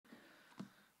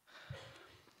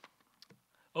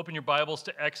Open your Bibles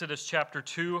to Exodus chapter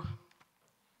 2.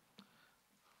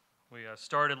 We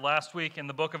started last week in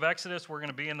the book of Exodus. We're going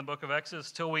to be in the book of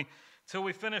Exodus till we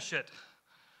finish it.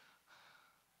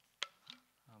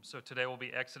 So today will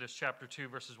be Exodus chapter 2,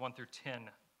 verses 1 through 10.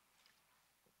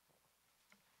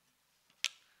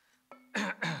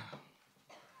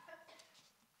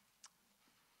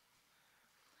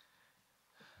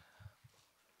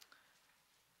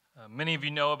 Many of you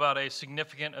know about a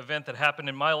significant event that happened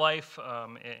in my life.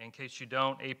 In case you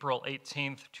don't, April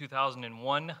 18th,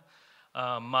 2001.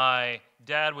 My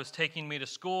dad was taking me to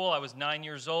school. I was 9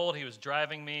 years old. He was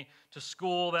driving me to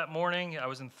school that morning. I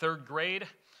was in third grade.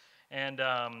 And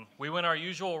we went our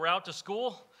usual route to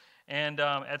school. And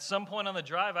at some point on the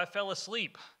drive, I fell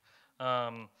asleep.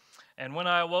 And when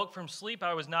I awoke from sleep,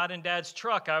 I was not in Dad's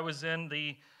truck. I was in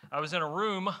a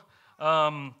room,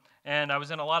 and I was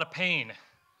in a lot of pain.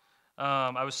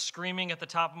 I was screaming at the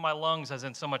top of my lungs. I was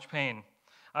in so much pain.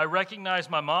 I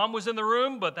recognized my mom was in the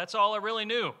room, but that's all I really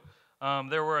knew.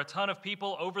 There were a ton of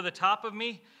people over the top of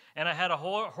me, and I had a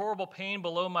horrible pain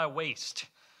below my waist.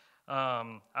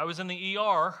 I was in the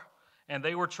ER, and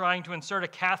they were trying to insert a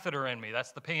catheter in me.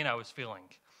 That's the pain I was feeling.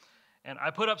 And I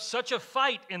put up such a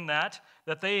fight in that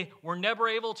they were never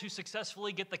able to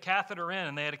successfully get the catheter in,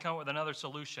 and they had to come up with another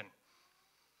solution.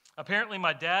 Apparently,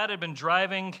 my dad had been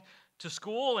driving to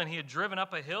school, and he had driven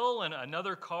up a hill, and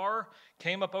another car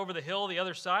came up over the hill the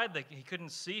other side. He couldn't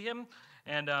see him,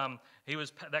 and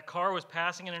that car was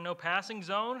passing in a no passing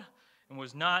zone and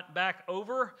was not back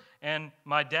over, and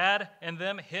my dad and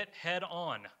them hit head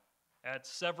on at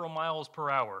several miles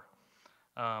per hour.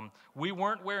 We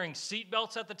weren't wearing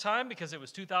seatbelts at the time because it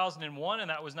was 2001, and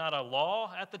that was not a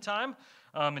law at the time.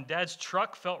 And Dad's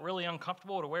truck felt really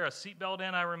uncomfortable to wear a seatbelt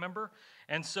in, I remember.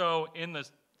 And so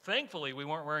thankfully, we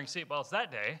weren't wearing seatbelts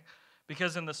that day,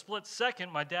 because in the split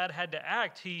second my dad had to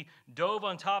act, he dove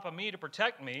on top of me to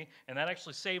protect me, and that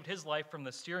actually saved his life from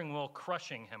the steering wheel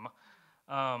crushing him.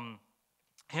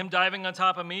 Him diving on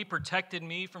top of me protected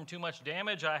me from too much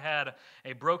damage. I had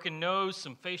a broken nose,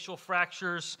 some facial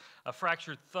fractures, a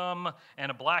fractured thumb, and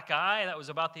a black eye. That was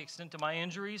about the extent of my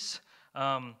injuries.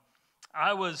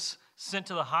 I was sent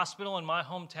to the hospital in my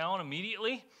hometown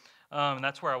immediately. And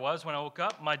that's where I was when I woke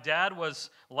up. My dad was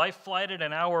life-flighted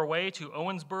an hour away to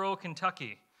Owensboro,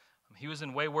 Kentucky. He was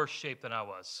in way worse shape than I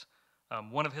was.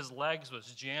 One of his legs was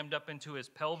jammed up into his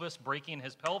pelvis, breaking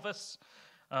his pelvis.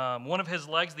 One of his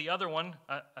legs, the other one,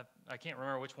 I can't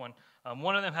remember which one,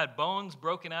 one of them had bones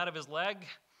broken out of his leg.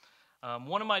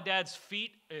 One of my dad's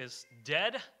feet is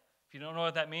dead. If you don't know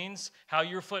what that means, how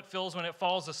your foot feels when it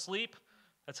falls asleep,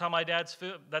 that's how my dad's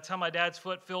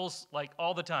foot feels like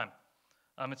all the time.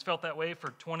 It's felt that way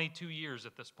for 22 years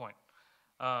at this point.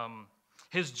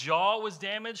 His jaw was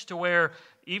damaged to where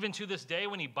even to this day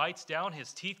when he bites down,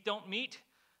 his teeth don't meet.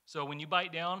 So when you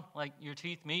bite down, like your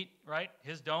teeth meet, right?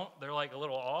 His don't. They're like a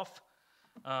little off.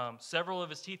 Several of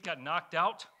his teeth got knocked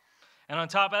out. And on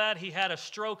top of that, he had a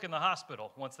stroke in the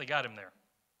hospital once they got him there.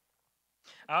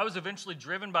 I was eventually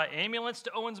driven by ambulance to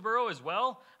Owensboro as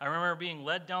well. I remember being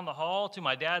led down the hall to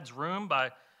my dad's room by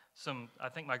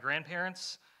my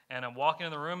grandparents. And I'm walking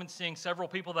in the room and seeing several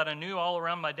people that I knew all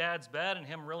around my dad's bed, and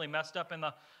him really messed up in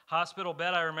the hospital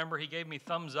bed. I remember he gave me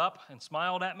thumbs up and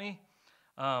smiled at me.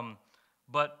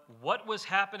 But what was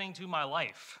happening to my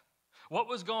life? What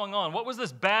was going on? What was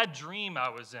this bad dream I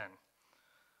was in?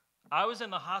 I was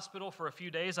in the hospital for a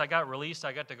few days. I got released.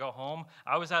 I got to go home.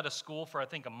 I was out of school for,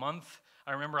 a month.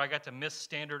 I remember I got to miss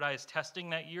standardized testing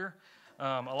that year.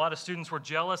 A lot of students were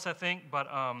jealous, I think. But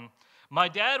my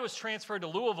dad was transferred to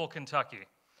Louisville, Kentucky.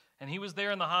 And he was there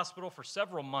in the hospital for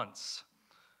several months.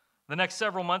 The next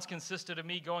several months consisted of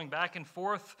me going back and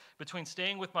forth between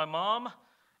staying with my mom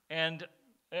and,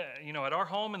 at our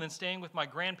home, and then staying with my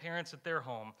grandparents at their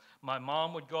home. My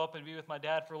mom would go up and be with my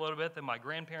dad for a little bit, then my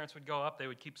grandparents would go up. They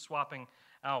would keep swapping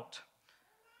out.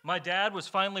 My dad was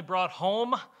finally brought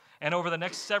home, and over the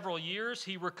next several years,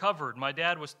 he recovered. My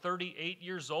dad was 38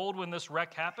 years old when this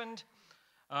wreck happened,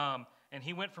 and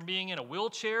he went from being in a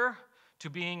wheelchair to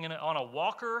being on a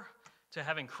walker, to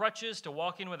having crutches, to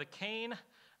walking with a cane.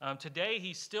 Today,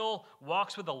 he still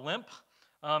walks with a limp,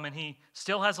 and he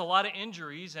still has a lot of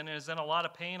injuries and is in a lot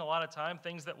of pain a lot of time,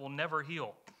 things that will never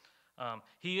heal.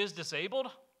 He is disabled,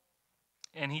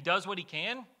 and he does what he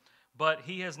can, but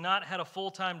he has not had a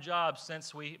full-time job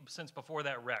since before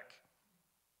that wreck.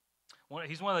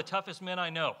 He's one of the toughest men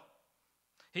I know.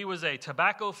 He was a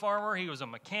tobacco farmer, he was a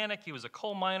mechanic, he was a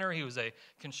coal miner, he was a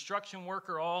construction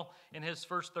worker, all in his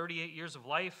first 38 years of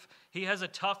life. He has a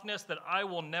toughness that I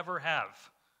will never have.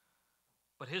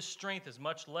 But his strength is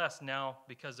much less now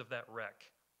because of that wreck.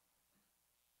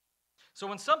 So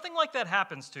when something like that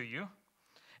happens to you,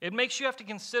 it makes you have to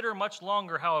consider much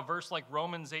longer how a verse like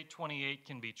Romans 8:28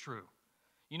 can be true.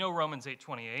 You know Romans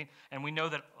 8:28, and we know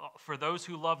that for those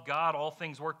who love God, all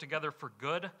things work together for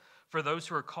good, for those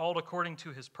who are called according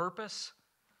to his purpose.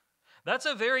 That's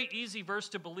a very easy verse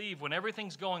to believe when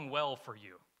everything's going well for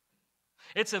you.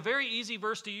 It's a very easy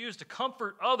verse to use to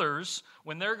comfort others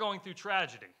when they're going through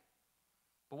tragedy.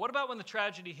 But what about when the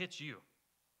tragedy hits you?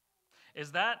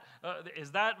 Is that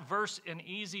verse an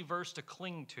easy verse to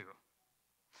cling to?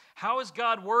 How is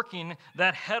God working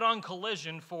that head-on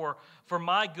collision for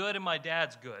my good and my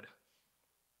dad's good?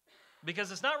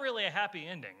 Because it's not really a happy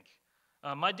ending.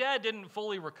 My dad didn't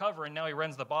fully recover, and now he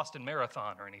runs the Boston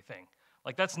Marathon or anything.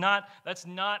 Like, that's not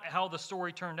how the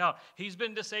story turned out. He's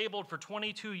been disabled for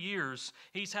 22 years.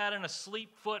 He's had an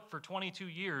asleep foot for 22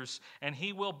 years, and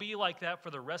he will be like that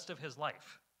for the rest of his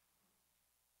life.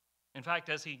 In fact,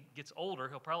 as he gets older,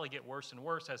 he'll probably get worse and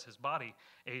worse as his body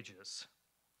ages.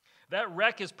 That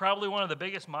wreck is probably one of the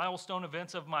biggest milestone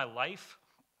events of my life.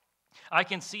 I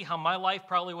can see how my life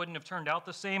probably wouldn't have turned out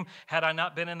the same had I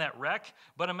not been in that wreck.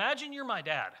 But imagine you're my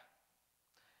dad.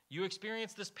 You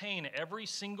experience this pain every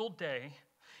single day.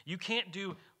 You can't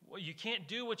do what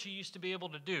you used to be able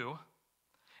to do.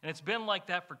 And it's been like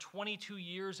that for 22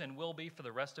 years and will be for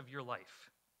the rest of your life.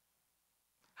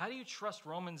 How do you trust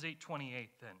Romans 8:28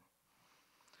 then?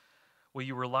 Will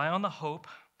you rely on the hope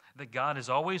that God is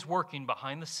always working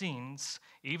behind the scenes,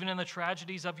 even in the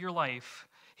tragedies of your life?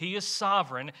 He is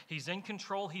sovereign. He's in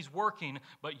control. He's working,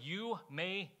 but you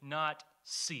may not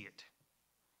see it.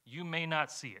 You may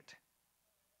not see it.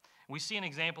 We see an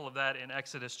example of that in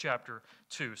Exodus chapter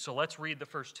 2. So let's read the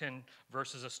first 10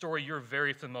 verses, a story you're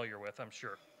very familiar with, I'm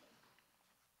sure.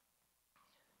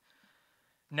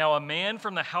 Now a man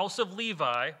from the house of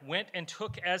Levi went and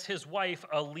took as his wife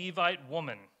a Levite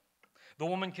woman. The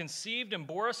woman conceived and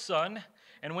bore a son,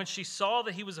 and when she saw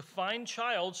that he was a fine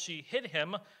child, she hid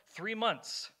him 3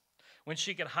 months. When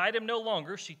she could hide him no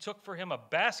longer, she took for him a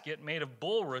basket made of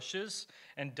bulrushes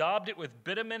and daubed it with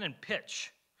bitumen and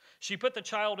pitch. She put the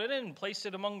child in it and placed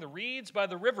it among the reeds by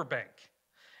the riverbank.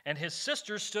 And his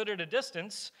sisters stood at a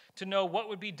distance to know what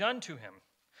would be done to him.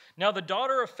 Now the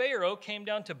daughter of Pharaoh came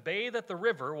down to bathe at the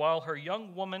river while her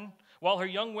young women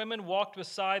walked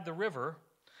beside the river.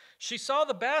 She saw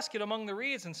the basket among the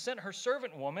reeds and sent her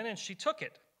servant woman, and she took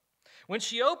it. When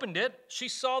she opened it, she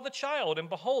saw the child, and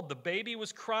behold, the baby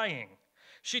was crying.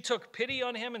 She took pity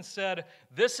on him and said,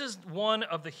 "This is one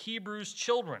of the Hebrews'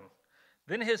 children."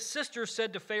 Then his sister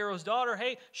said to Pharaoh's daughter,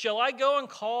 "Hey, shall I go and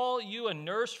call you a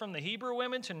nurse from the Hebrew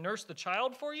women to nurse the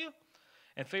child for you?"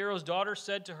 And Pharaoh's daughter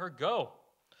said to her, "Go."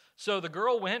 So the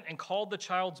girl went and called the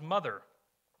child's mother.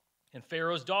 And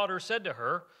Pharaoh's daughter said to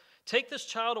her, "Take this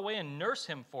child away and nurse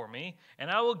him for me,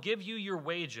 and I will give you your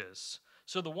wages."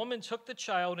 So the woman took the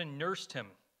child and nursed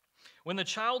him. When the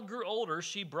child grew older,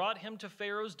 she brought him to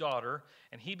Pharaoh's daughter,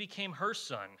 and he became her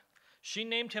son. She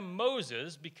named him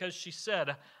Moses because she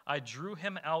said, "I drew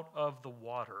him out of the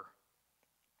water."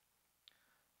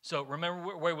 So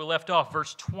remember where we left off,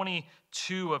 verse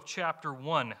 22 of chapter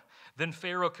 1. Then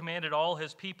Pharaoh commanded all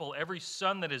his people, "Every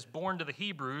son that is born to the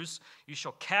Hebrews you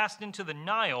shall cast into the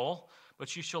Nile,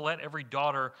 but you shall let every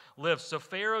daughter live." So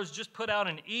Pharaoh's just put out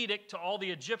an edict to all the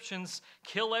Egyptians,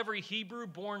 kill every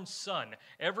Hebrew-born son.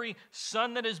 Every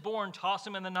son that is born, toss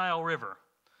him in the Nile River.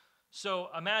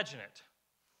 So imagine it.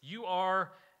 You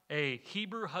are a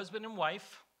Hebrew husband and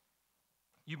wife.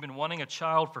 You've been wanting a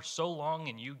child for so long,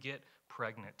 and you get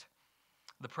pregnant.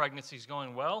 The pregnancy's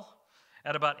going well.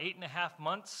 At about 8.5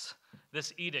 months,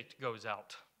 this edict goes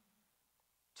out.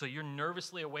 So you're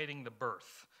nervously awaiting the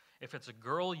birth. If it's a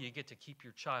girl, you get to keep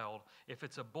your child. If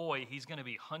it's a boy, he's going to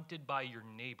be hunted by your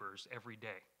neighbors every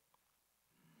day.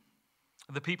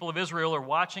 The people of Israel are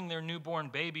watching their newborn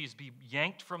babies be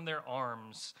yanked from their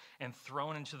arms and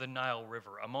thrown into the Nile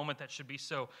River. A moment that should be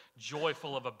so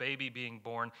joyful of a baby being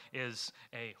born is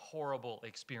a horrible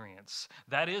experience.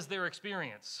 That is their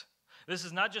experience. This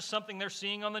is not just something they're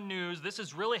seeing on the news. This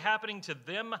is really happening to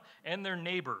them and their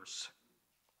neighbors.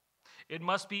 It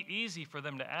must be easy for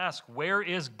them to ask, where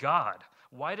is God?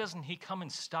 Why doesn't he come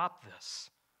and stop this?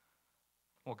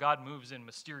 Well, God moves in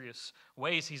mysterious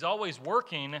ways. He's always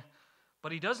working,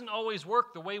 but he doesn't always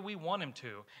work the way we want him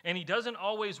to. And he doesn't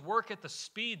always work at the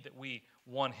speed that we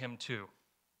want him to.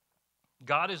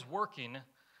 God is working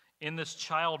in this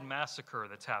child massacre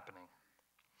that's happening.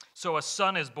 So a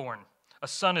son is born. A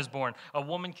son is born. A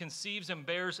woman conceives and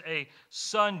bears a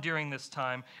son during this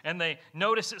time. And they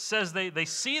notice it says they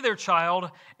see their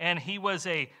child, and he was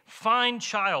a fine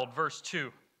child, verse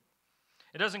 2.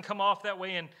 It doesn't come off that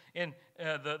way in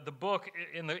the book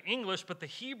in the English, but the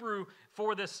Hebrew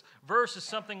for this verse is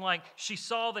something like, she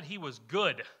saw that he was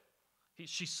good.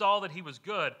 She saw that he was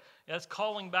good. That's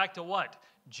calling back to what?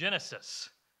 Genesis.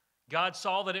 God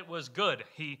saw that it was good.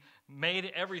 He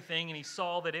made everything and he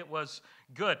saw that it was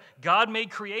good. God made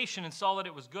creation and saw that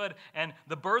it was good. And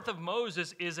the birth of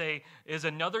Moses is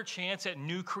another chance at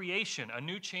new creation, a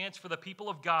new chance for the people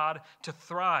of God to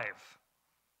thrive.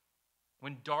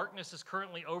 When darkness is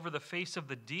currently over the face of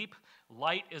the deep,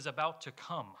 light is about to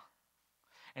come.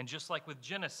 And just like with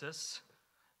Genesis,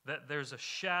 that there's a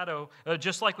shadow,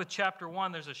 just like with chapter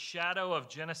 1, there's a shadow of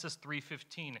Genesis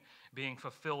 3:15 being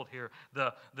fulfilled here.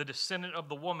 The descendant of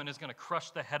the woman is going to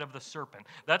crush the head of the serpent.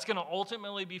 That's going to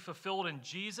ultimately be fulfilled in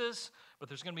Jesus, but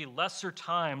there's going to be lesser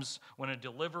times when a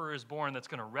deliverer is born that's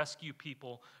going to rescue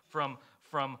people from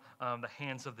the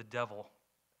hands of the devil.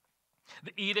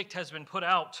 The edict has been put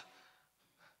out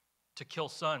to kill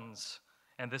sons,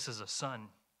 and this is a son.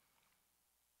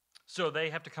 So they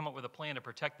have to come up with a plan to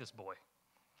protect this boy.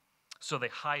 So they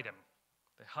hide him.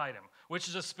 They hide him, which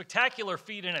is a spectacular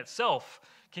feat in itself.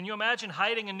 Can you imagine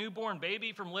hiding a newborn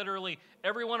baby from literally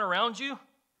everyone around you?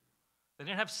 They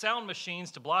didn't have sound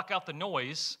machines to block out the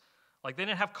noise. Like they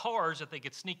didn't have cars that they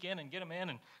could sneak in and get him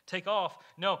in and take off.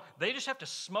 No, they just have to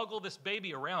smuggle this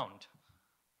baby around.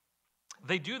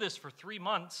 They do this for 3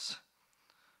 months,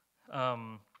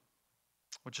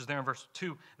 which is there in verse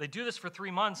 2. They do this for 3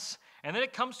 months, and then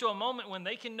it comes to a moment when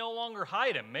they can no longer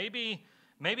hide him. Maybe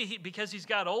because he's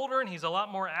got older and he's a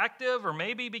lot more active, or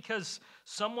maybe because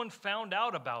someone found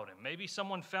out about him. Maybe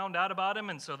someone found out about him,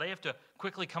 and so they have to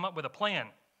quickly come up with a plan.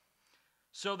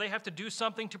 So they have to do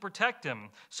something to protect him.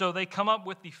 So they come up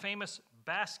with the famous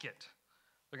basket.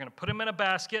 They're going to put him in a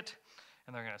basket,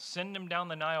 and they're going to send him down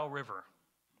the Nile River.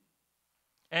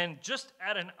 And just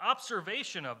at an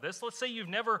observation of this, let's say you've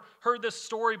never heard this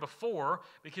story before,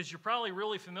 because you're probably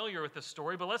really familiar with this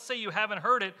story, but let's say you haven't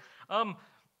heard it.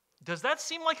 Does that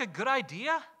seem like a good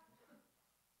idea?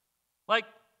 Like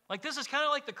this is kind of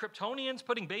like the Kryptonians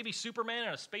putting baby Superman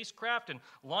in a spacecraft and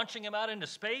launching him out into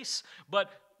space,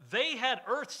 but they had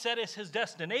Earth set as his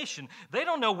destination. They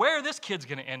don't know where this kid's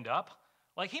going to end up.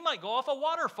 Like he might go off a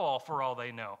waterfall for all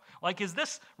they know. Like, is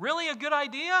this really a good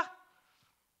idea?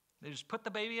 They just put the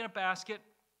baby in a basket,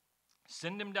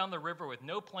 send him down the river with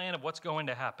no plan of what's going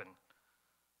to happen.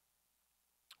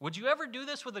 Would you ever do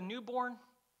this with a newborn?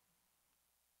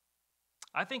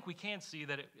 I think we can see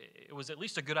that it was at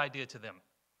least a good idea to them.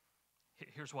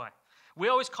 Here's why. We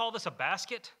always call this a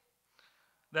basket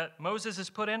that Moses is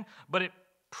put in, but it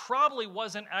probably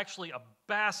wasn't actually a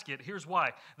basket. Here's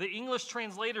why. The English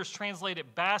translators translate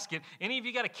it basket. Any of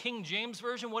you got a King James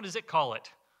version? What does it call it?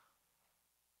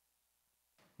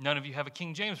 None of you have a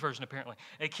King James version, apparently.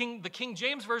 The King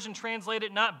James version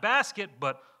translated not basket,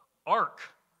 but ark.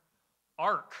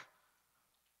 Ark.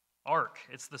 Ark.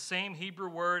 It's the same Hebrew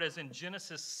word as in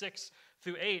Genesis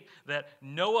 6-8 that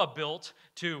Noah built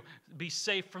to be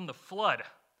safe from the flood.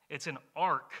 It's an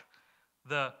ark.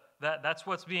 That's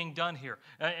what's being done here.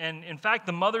 And in fact,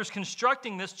 the mother's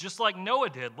constructing this just like Noah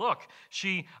did. Look,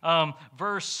 she,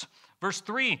 verse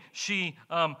 3, she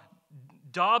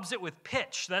daubs it with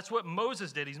pitch. That's what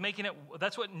Moses did.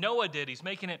 That's what Noah did. He's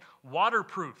making it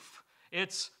waterproof.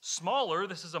 It's smaller.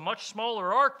 This is a much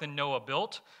smaller ark than Noah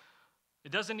built.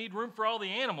 It doesn't need room for all the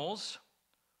animals,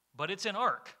 but it's an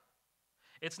ark.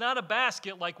 It's not a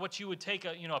basket like what you would take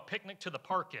a picnic to the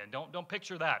park in. Don't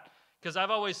picture that. Because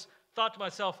I've always thought to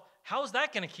myself, how's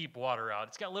that going to keep water out?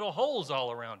 It's got little holes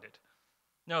all around it.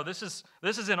 No, this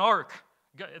is an ark.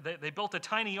 They built a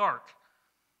tiny ark.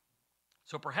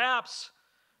 So perhaps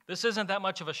this isn't that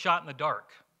much of a shot in the dark.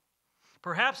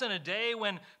 Perhaps in a day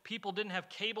when people didn't have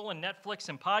cable and Netflix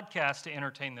and podcasts to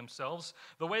entertain themselves,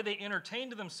 the way they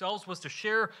entertained themselves was to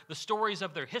share the stories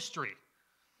of their history.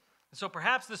 And so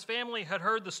perhaps this family had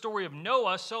heard the story of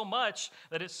Noah so much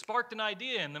that it sparked an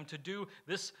idea in them to do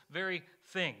this very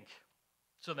thing.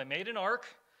 So they made an ark,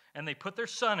 and they put their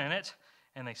son in it,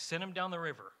 and they sent him down the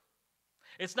river.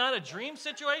 It's not a dream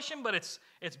situation, but it's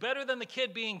better than the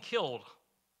kid being killed.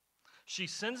 She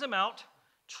sends him out,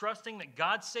 trusting that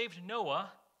God saved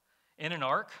Noah in an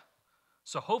ark,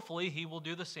 so hopefully he will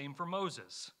do the same for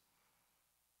Moses.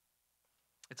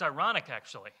 It's ironic,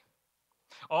 actually.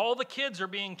 All the kids are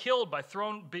being killed by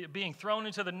being thrown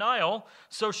into the Nile,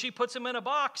 so she puts him in a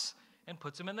box and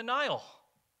puts him in the Nile.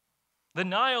 The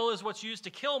Nile is what's used to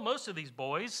kill most of these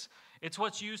boys. It's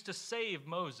what's used to save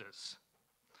Moses.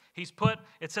 He's put,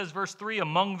 it says verse 3,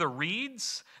 among the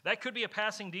reeds. That could be a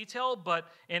passing detail, but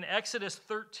in Exodus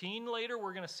 13 later,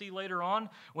 we're going to see later on,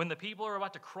 when the people are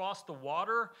about to cross the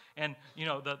water and,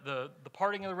 the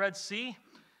parting of the Red Sea,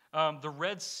 The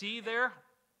Red Sea there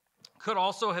could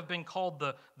also have been called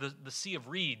the Sea of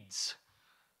Reeds.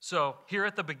 So here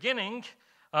at the beginning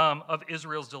of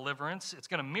Israel's deliverance, it's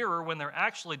going to mirror when they're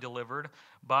actually delivered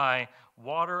by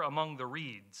water among the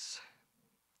reeds.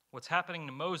 What's happening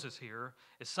to Moses here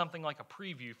is something like a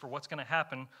preview for what's going to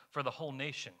happen for the whole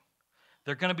nation.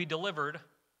 They're going to be delivered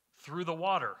through the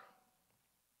water.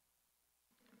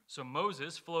 So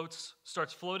Moses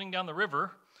starts floating down the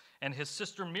river, and his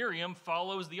sister Miriam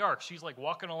follows the ark. She's like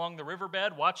walking along the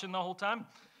riverbed, watching the whole time.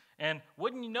 And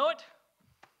wouldn't you know it,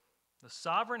 the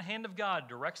sovereign hand of God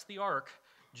directs the ark,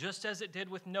 just as it did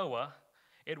with Noah.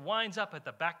 It winds up at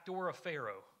the back door of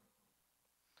Pharaoh.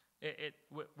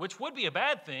 Which would be a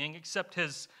bad thing, except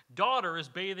his daughter is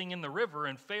bathing in the river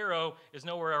and Pharaoh is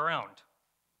nowhere around.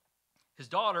 His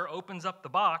daughter opens up the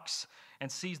box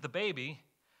and sees the baby,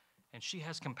 and she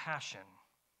has compassion.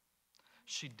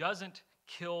 She doesn't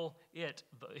kill it.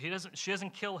 She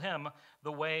doesn't kill him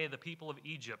the way the people of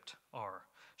Egypt are.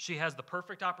 She has the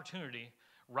perfect opportunity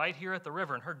right here at the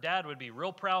river, and her dad would be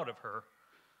real proud of her,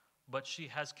 but she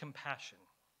has compassion.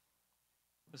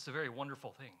 This is a very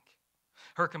wonderful thing.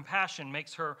 Her compassion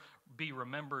makes her be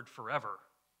remembered forever.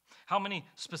 How many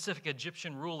specific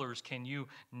Egyptian rulers can you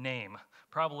name?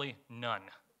 Probably none.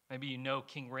 Maybe you know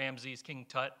King Ramses, King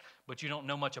Tut, but you don't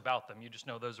know much about them. You just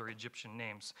know those are Egyptian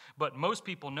names. But most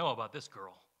people know about this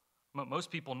girl. Most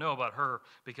people know about her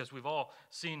because we've all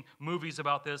seen movies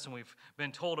about this, and we've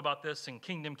been told about this in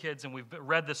Kingdom Kids, and we've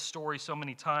read this story so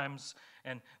many times.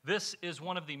 And this is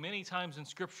one of the many times in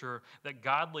Scripture that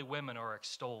godly women are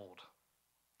extolled.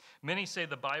 Many say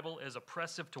the Bible is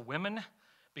oppressive to women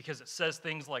because it says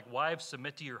things like, wives,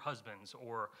 submit to your husbands,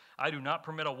 or I do not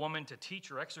permit a woman to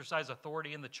teach or exercise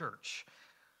authority in the church.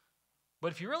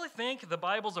 But if you really think the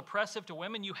Bible's oppressive to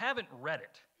women, you haven't read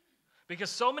it. Because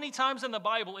so many times in the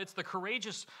Bible, it's the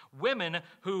courageous women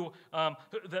who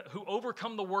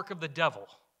overcome the work of the devil.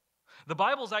 The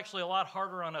Bible's actually a lot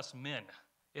harder on us men.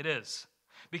 It is.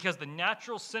 Because the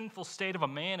natural sinful state of a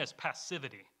man is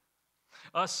passivity.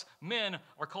 Us men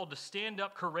are called to stand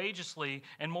up courageously,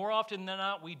 and more often than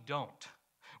not, we don't.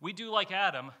 We do like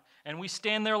Adam, and we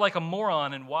stand there like a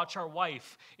moron and watch our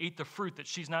wife eat the fruit that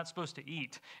she's not supposed to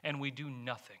eat, and we do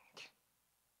nothing.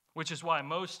 Which is why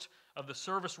most of the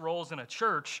service roles in a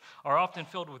church are often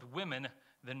filled with women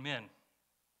than men.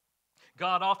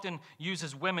 God often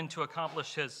uses women to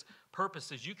accomplish his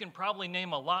purposes. You can probably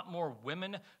name a lot more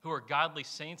women who are godly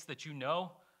saints that you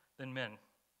know than men.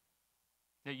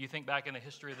 You think back in the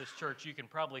history of this church, you can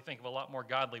probably think of a lot more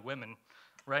godly women,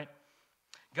 right?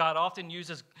 God often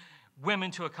uses women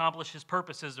to accomplish his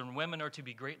purposes, and women are to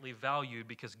be greatly valued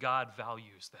because God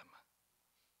values them.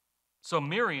 So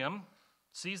Miriam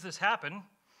sees this happen.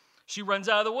 She runs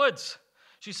out of the woods.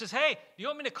 She says, hey, do you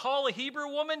want me to call a Hebrew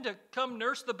woman to come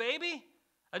nurse the baby?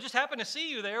 I just happened to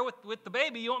see you there with the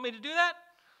baby. You want me to do that?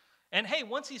 And hey,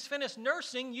 once he's finished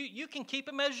nursing, you can keep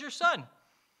him as your son.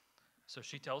 So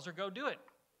she tells her, go do it.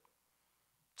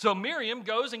 So Miriam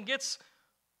goes and gets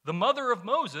the mother of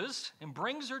Moses and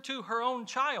brings her to her own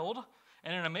child.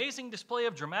 And an amazing display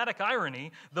of dramatic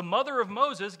irony, the mother of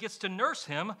Moses gets to nurse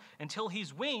him until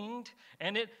he's weaned,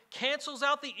 and it cancels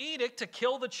out the edict to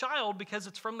kill the child because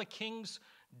it's from the king's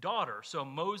daughter. So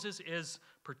Moses is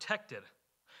protected.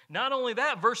 Not only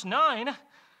that, verse 9,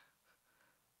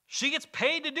 she gets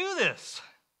paid to do this.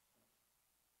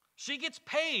 She gets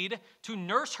paid to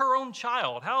nurse her own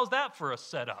child. How's that for a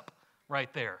setup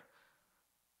right there?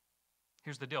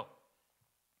 Here's the deal.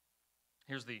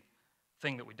 Here's the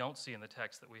thing that we don't see in the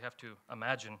text that we have to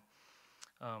imagine.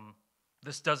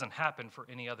 This doesn't happen for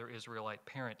any other Israelite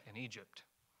parent in Egypt.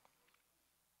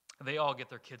 They all get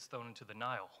their kids thrown into the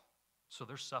Nile, so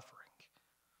they're suffering.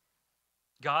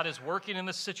 God is working in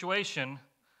this situation,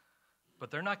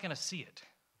 but they're not going to see it.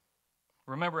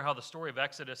 Remember how the story of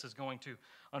Exodus is going to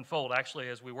unfold. Actually,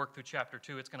 as we work through chapter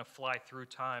 2, it's going to fly through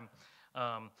time.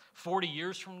 40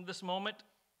 years from this moment,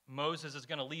 Moses is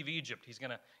going to leave Egypt. He's going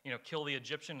to, kill the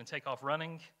Egyptian and take off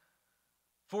running.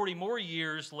 40 more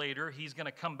years later, he's going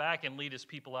to come back and lead his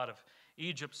people out of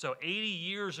Egypt. So 80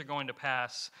 years are going to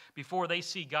pass before they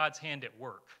see God's hand at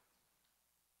work.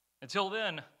 Until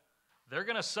then, they're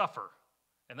going to suffer,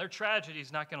 and their tragedy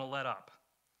is not going to let up.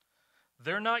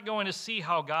 They're not going to see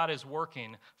how God is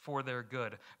working for their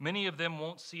good. Many of them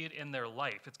won't see it in their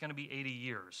life. It's going to be 80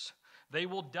 years. They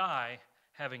will die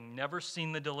having never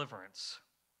seen the deliverance.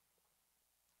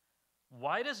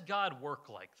 Why does God work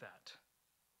like that?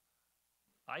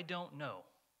 I don't know.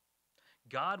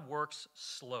 God works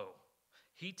slow.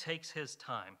 He takes his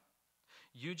time.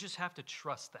 You just have to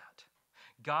trust that.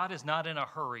 God is not in a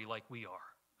hurry like we are.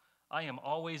 I am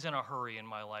always in a hurry in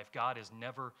my life. God is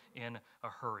never in a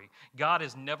hurry. God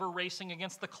is never racing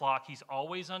against the clock. He's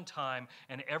always on time,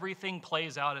 and everything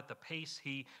plays out at the pace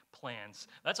he plans.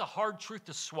 That's a hard truth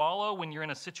to swallow when you're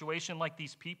in a situation like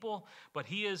these people, but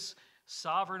he is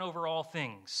sovereign over all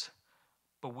things.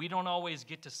 But we don't always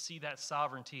get to see that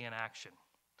sovereignty in action.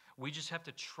 We just have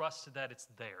to trust that it's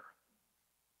there.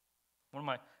 One of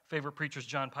my favorite preachers,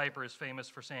 John Piper, is famous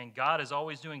for saying, God is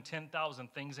always doing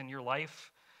 10,000 things in your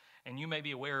life, and you may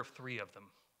be aware of 3 of them.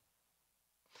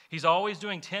 He's always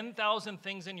doing 10,000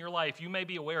 things in your life. You may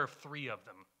be aware of 3 of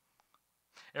them.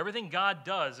 Everything God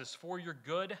does is for your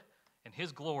good and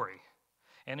his glory.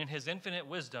 And in his infinite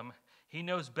wisdom, he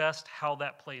knows best how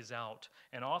that plays out.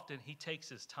 And often he takes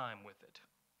his time with it.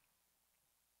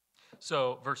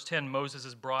 So, verse 10, Moses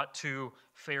is brought to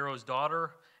Pharaoh's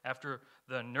daughter after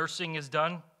the nursing is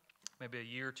done. Maybe a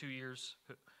year, 2 years.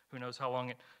 Who knows how long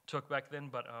it took back then.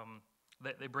 But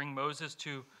they bring Moses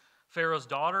to Pharaoh's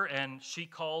daughter, and she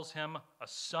calls him a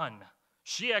son.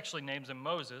 She actually names him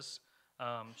Moses.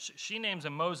 She names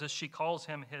him Moses. She calls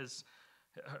him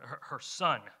her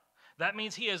son. That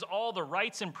means he has all the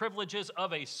rights and privileges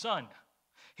of a son.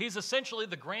 He's essentially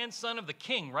the grandson of the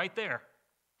king right there.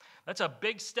 That's a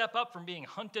big step up from being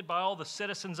hunted by all the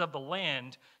citizens of the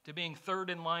land to being third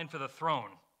in line for the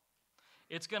throne.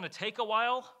 It's going to take a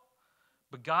while,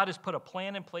 but God has put a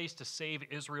plan in place to save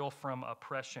Israel from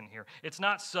oppression here. It's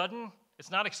not sudden.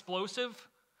 It's not explosive.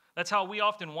 That's how we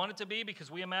often want it to be because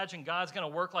we imagine God's going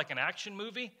to work like an action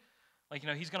movie. Like,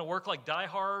 he's going to work like Die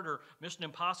Hard or Mission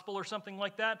Impossible or something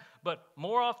like that. But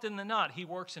more often than not, he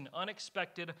works in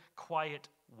unexpected, quiet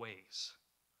ways.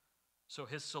 So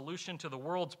his solution to the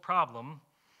world's problem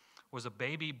was a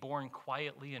baby born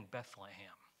quietly in Bethlehem.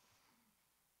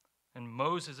 And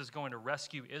Moses is going to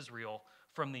rescue Israel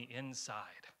from the inside.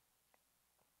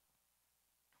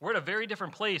 We're at a very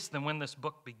different place than when this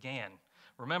book began.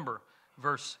 Remember,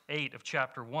 verse 8 of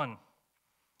chapter 1.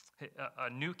 A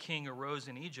new king arose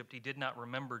in Egypt. He did not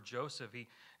remember Joseph.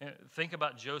 Think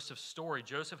about Joseph's story.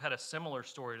 Joseph had a similar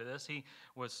story to this. He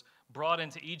was brought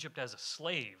into Egypt as a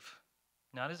slave.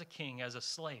 Not as a king, as a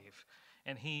slave.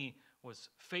 And he was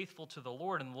faithful to the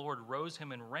Lord, and the Lord rose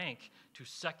him in rank to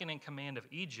second in command of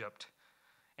Egypt.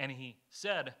 And he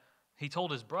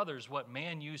told his brothers, what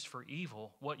man used for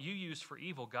evil, what you used for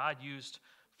evil, God used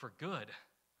for good.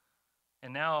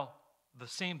 And now the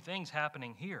same thing's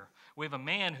happening here. We have a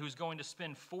man who's going to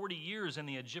spend 40 years in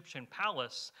the Egyptian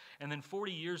palace and then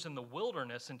 40 years in the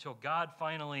wilderness until God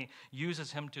finally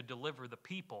uses him to deliver the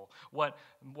people. What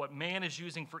man is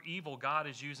using for evil, God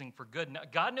is using for good. Now,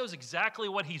 God knows exactly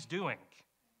what he's doing.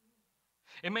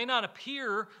 It may not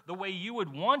appear the way you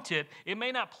would want it. It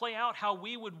may not play out how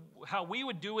we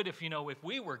would do it if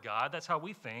we were God. That's how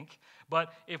we think.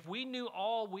 But if we knew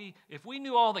all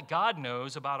that God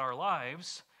knows about our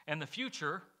lives and the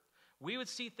future, we would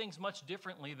see things much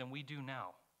differently than we do now.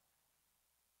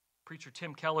 Preacher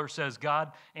Tim Keller says,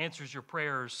 God answers your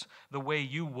prayers the way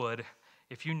you would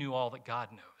if you knew all that God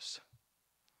knows.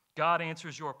 God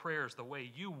answers your prayers the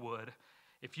way you would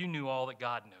if you knew all that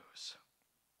God knows.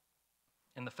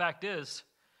 And the fact is,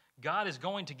 God is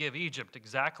going to give Egypt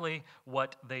exactly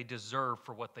what they deserve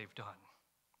for what they've done.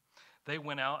 They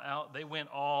went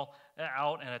all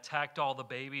out and attacked all the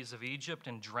babies of Egypt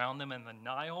and drowned them in the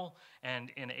Nile.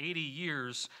 And in 80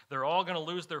 years, they're all going to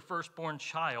lose their firstborn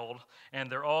child, and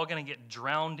they're all going to get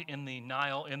drowned in the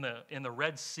Nile, in the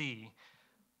Red Sea,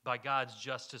 by God's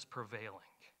justice prevailing.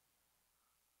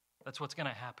 That's what's going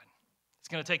to happen. It's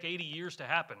going to take 80 years to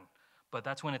happen, but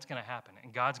that's when it's going to happen,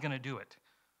 and God's going to do it.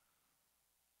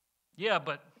 Yeah,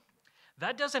 but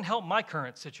that doesn't help my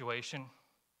current situation.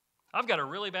 I've got a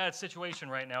really bad situation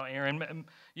right now, Aaron.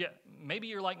 Yeah, maybe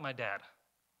you're like my dad.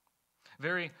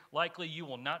 Very likely you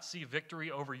will not see victory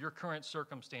over your current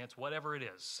circumstance, whatever it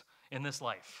is, in this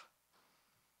life.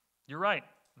 You're right.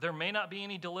 There may not be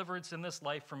any deliverance in this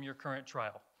life from your current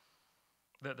trial.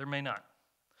 There may not.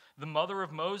 The mother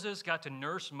of Moses got to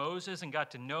nurse Moses and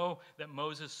got to know that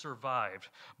Moses survived.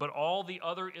 But all the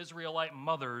other Israelite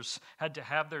mothers had to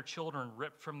have their children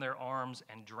ripped from their arms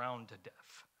and drowned to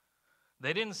death.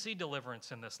 They didn't see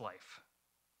deliverance in this life,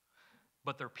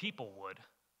 but their people would.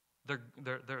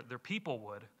 Their people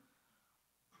would.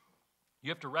 You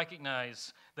have to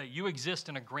recognize that you exist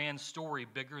in a grand story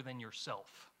bigger than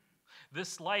yourself.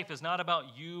 This life is not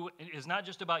about you. It is not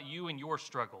just about you and your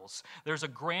struggles. There's a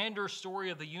grander story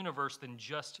of the universe than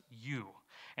just you.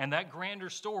 And that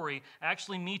grander story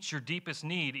actually meets your deepest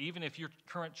need, even if your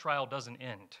current trial doesn't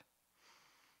end.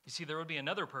 You see, there would be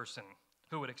another person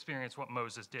who would experience what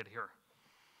Moses did here.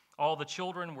 All the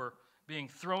children were being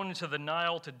thrown into the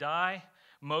Nile to die.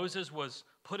 Moses was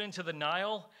put into the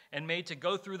Nile and made to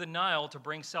go through the Nile to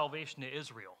bring salvation to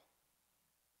Israel.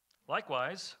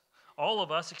 Likewise, all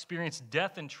of us experience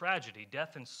death and tragedy,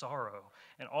 death and sorrow,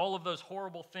 and all of those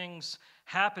horrible things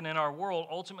happen in our world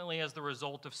ultimately as the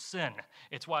result of sin.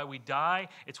 It's why we die.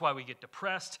 It's why we get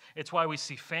depressed. It's why we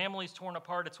see families torn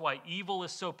apart. It's why evil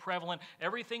is so prevalent.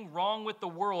 Everything wrong with the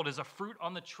world is a fruit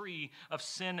on the tree of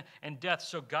sin and death.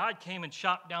 So God came and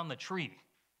chopped down the tree.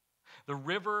 The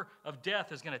river of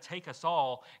death is going to take us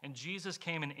all, and Jesus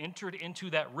came and entered into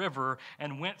that river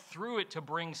and went through it to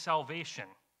bring salvation.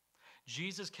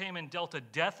 Jesus came and dealt a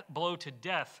death blow to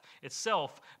death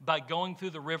itself by going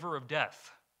through the river of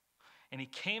death. And he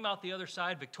came out the other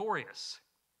side victorious.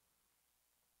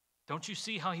 Don't you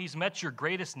see how he's met your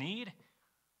greatest need?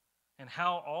 And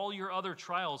how all your other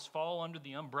trials fall under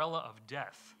the umbrella of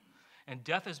death. And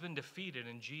death has been defeated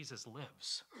and Jesus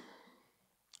lives.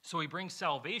 So he brings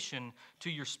salvation to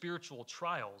your spiritual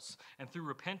trials. And through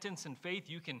repentance and faith,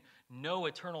 you can know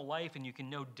eternal life and you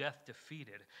can know death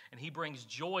defeated. And he brings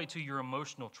joy to your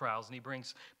emotional trials. And he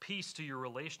brings peace to your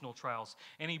relational trials.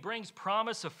 And he brings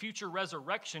promise of future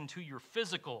resurrection to your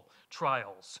physical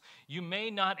trials. You may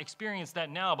not experience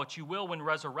that now, but you will when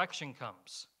resurrection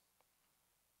comes.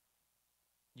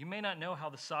 You may not know how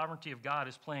the sovereignty of God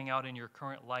is playing out in your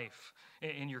current life,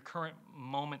 in your current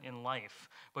moment in life,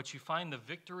 but you find the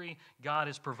victory God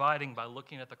is providing by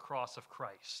looking at the cross of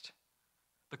Christ.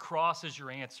 The cross is your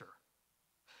answer.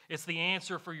 It's the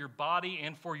answer for your body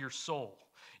and for your soul.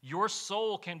 Your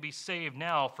soul can be saved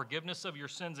now, forgiveness of your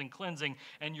sins and cleansing,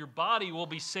 and your body will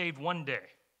be saved one day.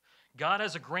 God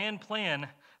has a grand plan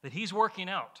that he's working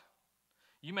out.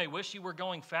 You may wish you were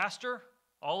going faster.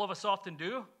 All of us often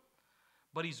do.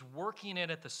 But he's working it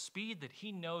at the speed that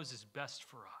he knows is best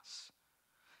for us.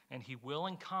 And he will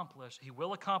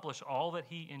accomplish all that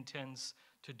he intends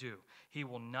to do. He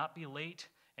will not be late,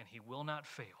 and he will not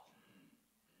fail.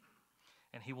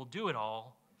 And he will do it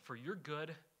all for your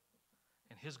good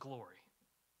and his glory.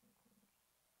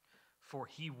 For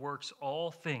he works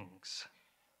all things,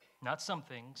 not some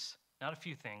things, not a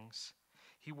few things.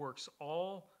 He works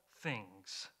all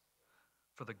things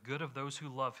for the good of those who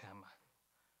love him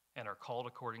and are called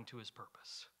according to his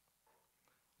purpose.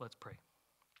 Let's pray.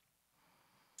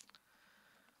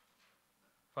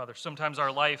 Father, sometimes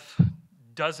our life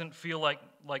doesn't feel like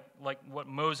what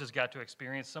Moses got to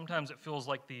experience. Sometimes it feels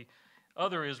like the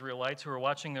other Israelites who are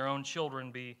watching their own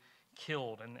children be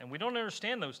killed. And we don't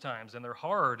understand those times, and they're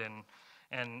hard.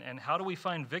 And how do we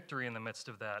find victory in the midst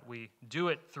of that? We do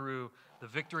it through the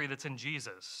victory that's in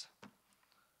Jesus.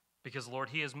 Because, Lord,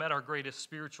 he has met our greatest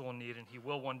spiritual need, and he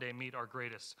will one day meet our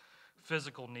greatest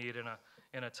physical need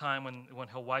in a time when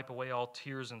he'll wipe away all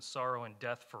tears and sorrow and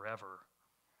death forever.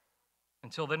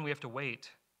 Until then, we have to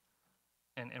wait,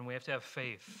 and we have to have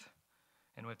faith,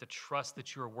 and we have to trust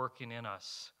that you are working in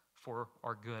us for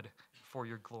our good, for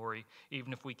your glory,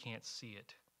 even if we can't see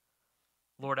it.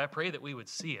 Lord, I pray that we would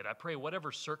see it. I pray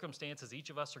whatever circumstances each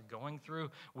of us are going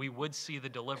through, we would see the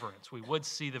deliverance. We would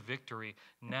see the victory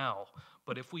now.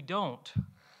 But if we don't,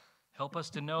 help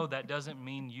us to know that doesn't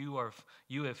mean you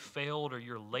have failed or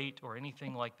you're late or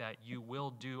anything like that. You will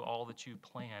do all that you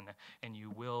plan, and you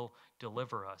will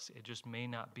deliver us. It just may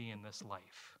not be in this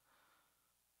life.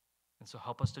 And so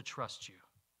help us to trust you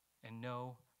and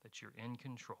know that you're in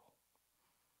control.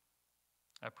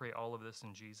 I pray all of this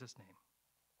in Jesus' name.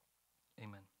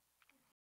 Amen.